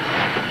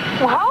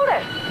 Well, hold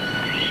it!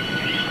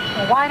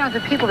 Well, why don't the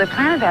people that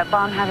planted that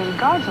bomb have any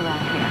guards around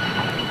here?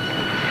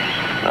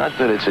 Not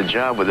that it's a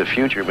job with a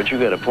future, but you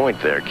got a point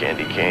there,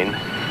 Candy Cane.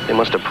 They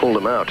must have pulled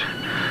him out.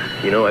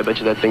 You know, I bet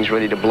you that thing's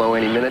ready to blow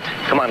any minute.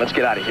 Come on, let's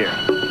get out of here.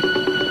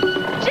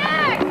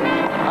 Jack!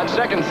 On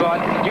second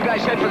thought, you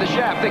guys head for the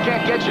shaft. They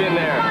can't get you in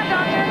there. Come on,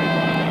 Doctor.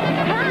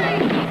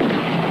 Hurry!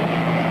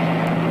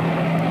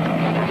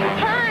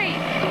 Hurry!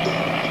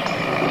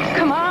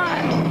 Come on.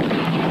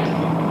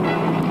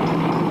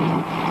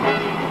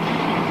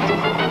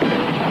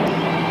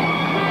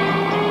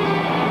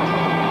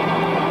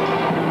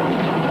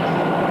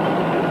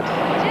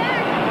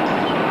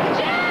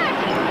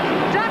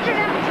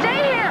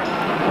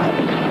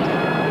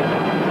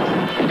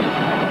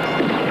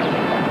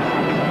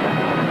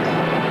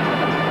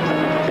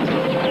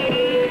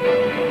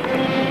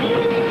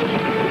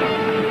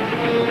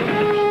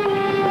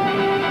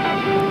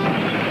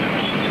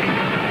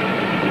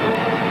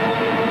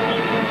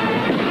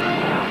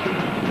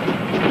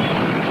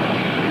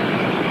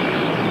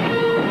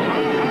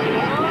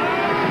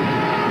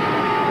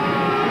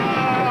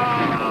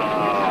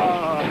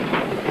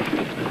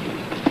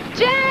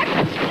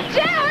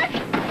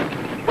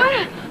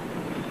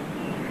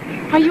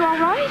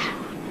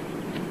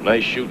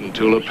 Nice shooting,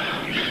 Tulip.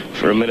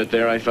 For a minute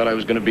there, I thought I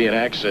was going to be an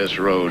access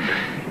road.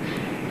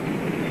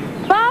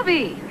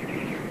 Bobby!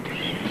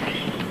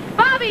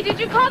 Bobby, did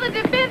you call the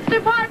Defense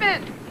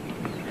Department?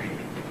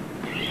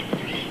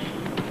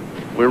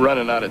 We're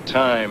running out of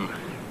time.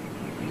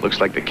 Looks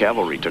like the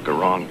cavalry took a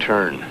wrong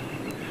turn.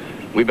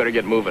 We better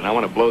get moving. I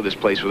want to blow this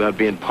place without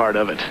being part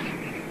of it.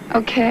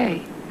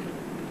 Okay.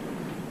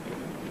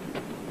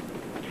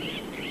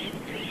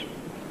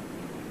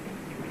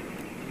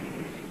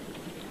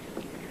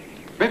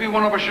 Maybe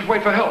one of us should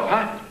wait for help,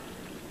 huh?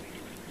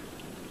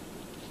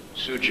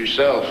 Suit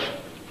yourself.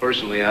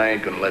 Personally, I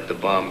ain't gonna let the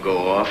bomb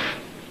go off.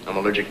 I'm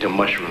allergic to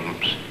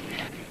mushrooms.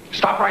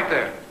 Stop right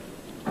there.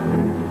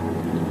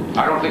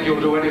 I don't think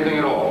you'll do anything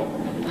at all.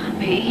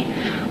 Bobby,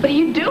 what are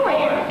you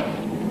doing?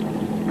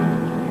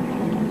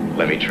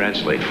 Let me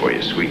translate for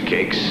you, sweet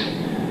cakes.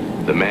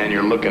 The man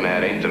you're looking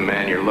at ain't the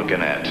man you're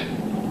looking at.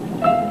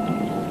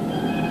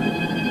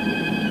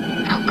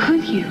 How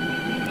could you?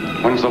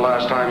 When's the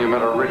last time you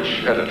met a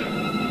rich editor?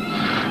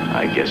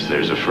 I guess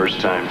there's a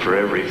first time for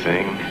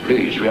everything.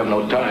 Please, we have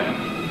no time.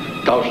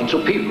 Thousands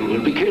of people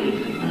will be killed.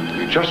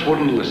 You just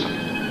wouldn't listen.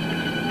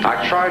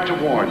 I tried to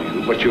warn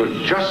you, but you're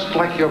just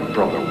like your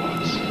brother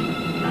was.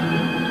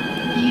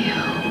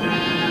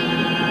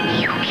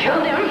 You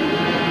killed him?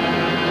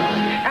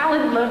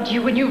 Alan loved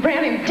you when you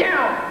ran him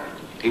down.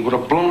 He would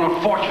have blown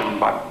a fortune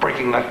by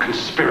breaking that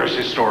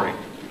conspiracy story.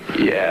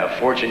 Yeah, a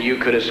fortune you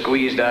could have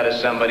squeezed out of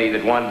somebody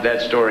that wanted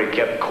that story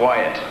kept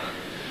quiet.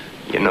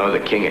 You know, the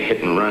king of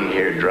hit and run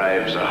here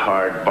drives a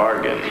hard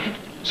bargain.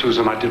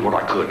 Susan, I did what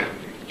I could.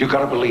 You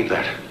gotta believe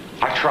that.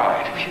 I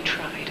tried. You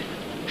tried.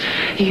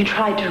 You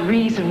tried to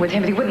reason with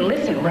him, but he wouldn't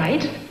listen,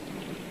 right?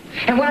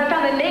 And when I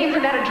found the names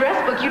in that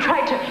address book, you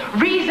tried to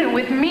reason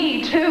with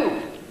me,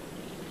 too.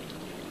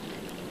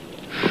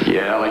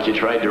 Yeah, like you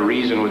tried to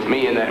reason with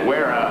me and that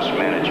warehouse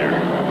manager.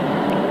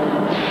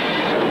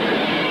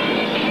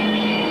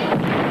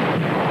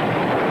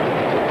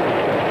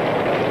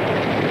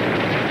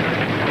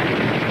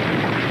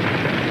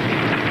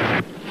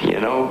 You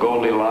know,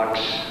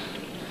 Goldilocks,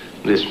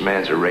 this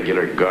man's a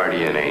regular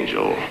guardian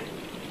angel.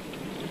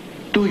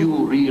 Do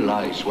you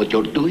realize what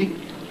you're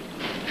doing?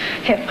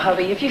 Hey,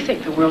 Bobby, if you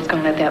think the world's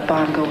gonna let that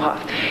bomb go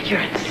off,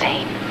 you're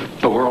insane.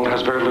 The world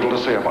has very little to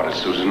say about it,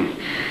 Susan.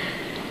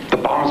 The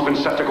bomb's been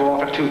set to go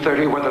off at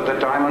 2:30, whether the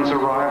diamonds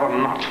arrive or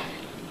not.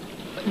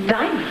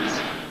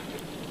 Diamonds?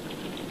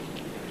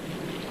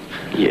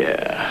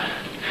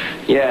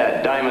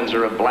 Yeah, diamonds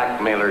are a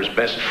blackmailer's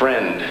best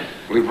friend.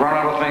 We've run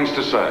out of things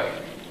to say.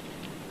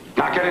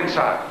 Now get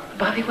inside.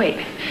 Bobby,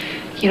 wait.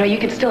 You know, you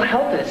could still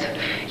help us.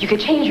 You could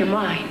change your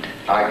mind.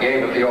 I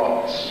gave it the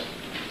orders.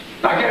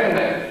 Now get in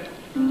there.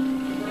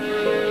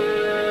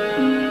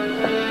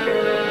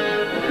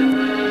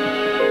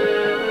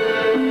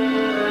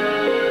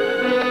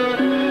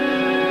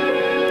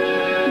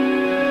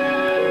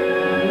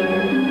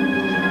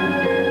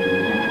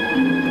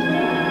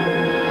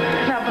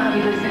 Now,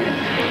 Bobby, listen.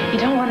 You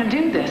don't want to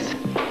do this.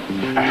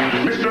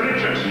 Mr.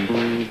 Richards!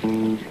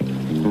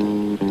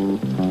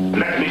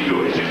 Let me do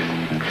it.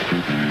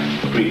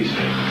 Please.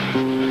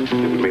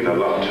 It means a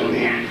lot to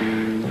me.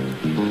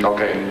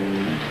 Okay.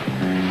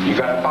 You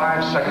got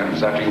 5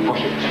 seconds after you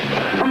push it.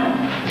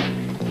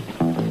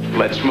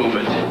 Let's move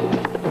it.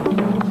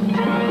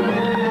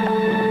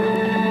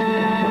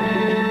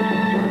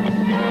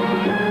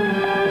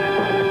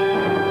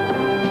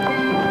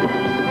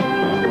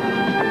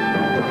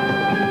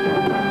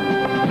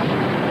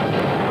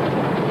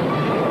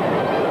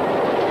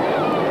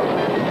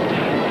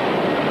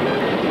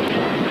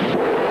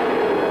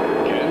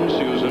 Can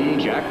Susan,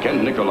 Jack,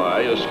 and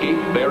Nikolai escape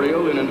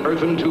burial in an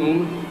earthen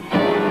tomb?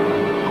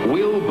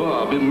 Will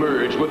Bob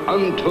emerge with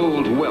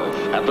untold wealth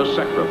at the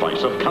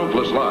sacrifice of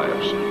countless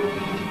lives?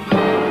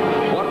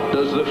 What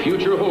does the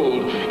future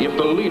hold if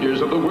the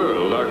leaders of the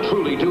world are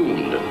truly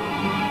doomed?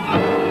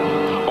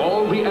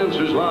 All the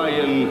answers lie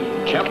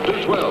in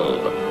Chapter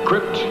 12,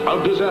 Crypt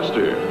of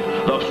Disaster,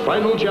 the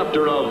final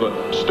chapter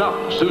of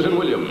Stop Susan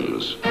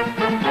Williams.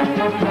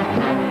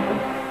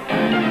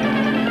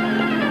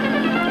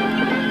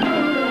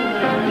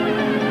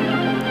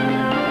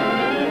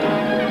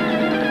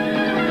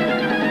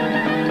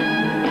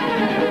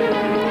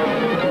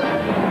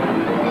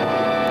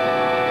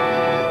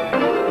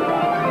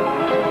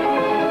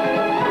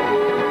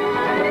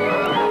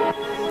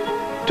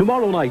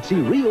 Tomorrow night, see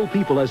real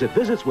people as it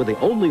visits with the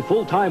only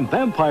full-time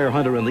vampire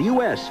hunter in the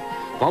U.S.,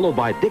 followed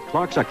by Dick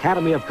Clark's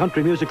Academy of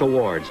Country Music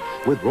Awards,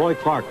 with Roy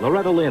Clark,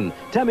 Loretta Lynn,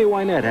 Tammy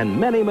Wynette, and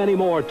many, many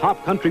more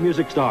top country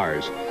music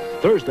stars.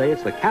 Thursday,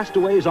 it's the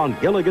Castaways on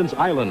Gilligan's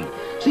Island.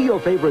 See your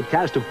favorite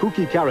cast of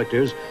kooky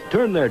characters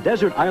turn their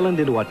desert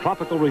island into a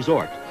tropical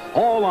resort.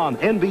 All on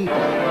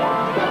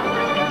NBC.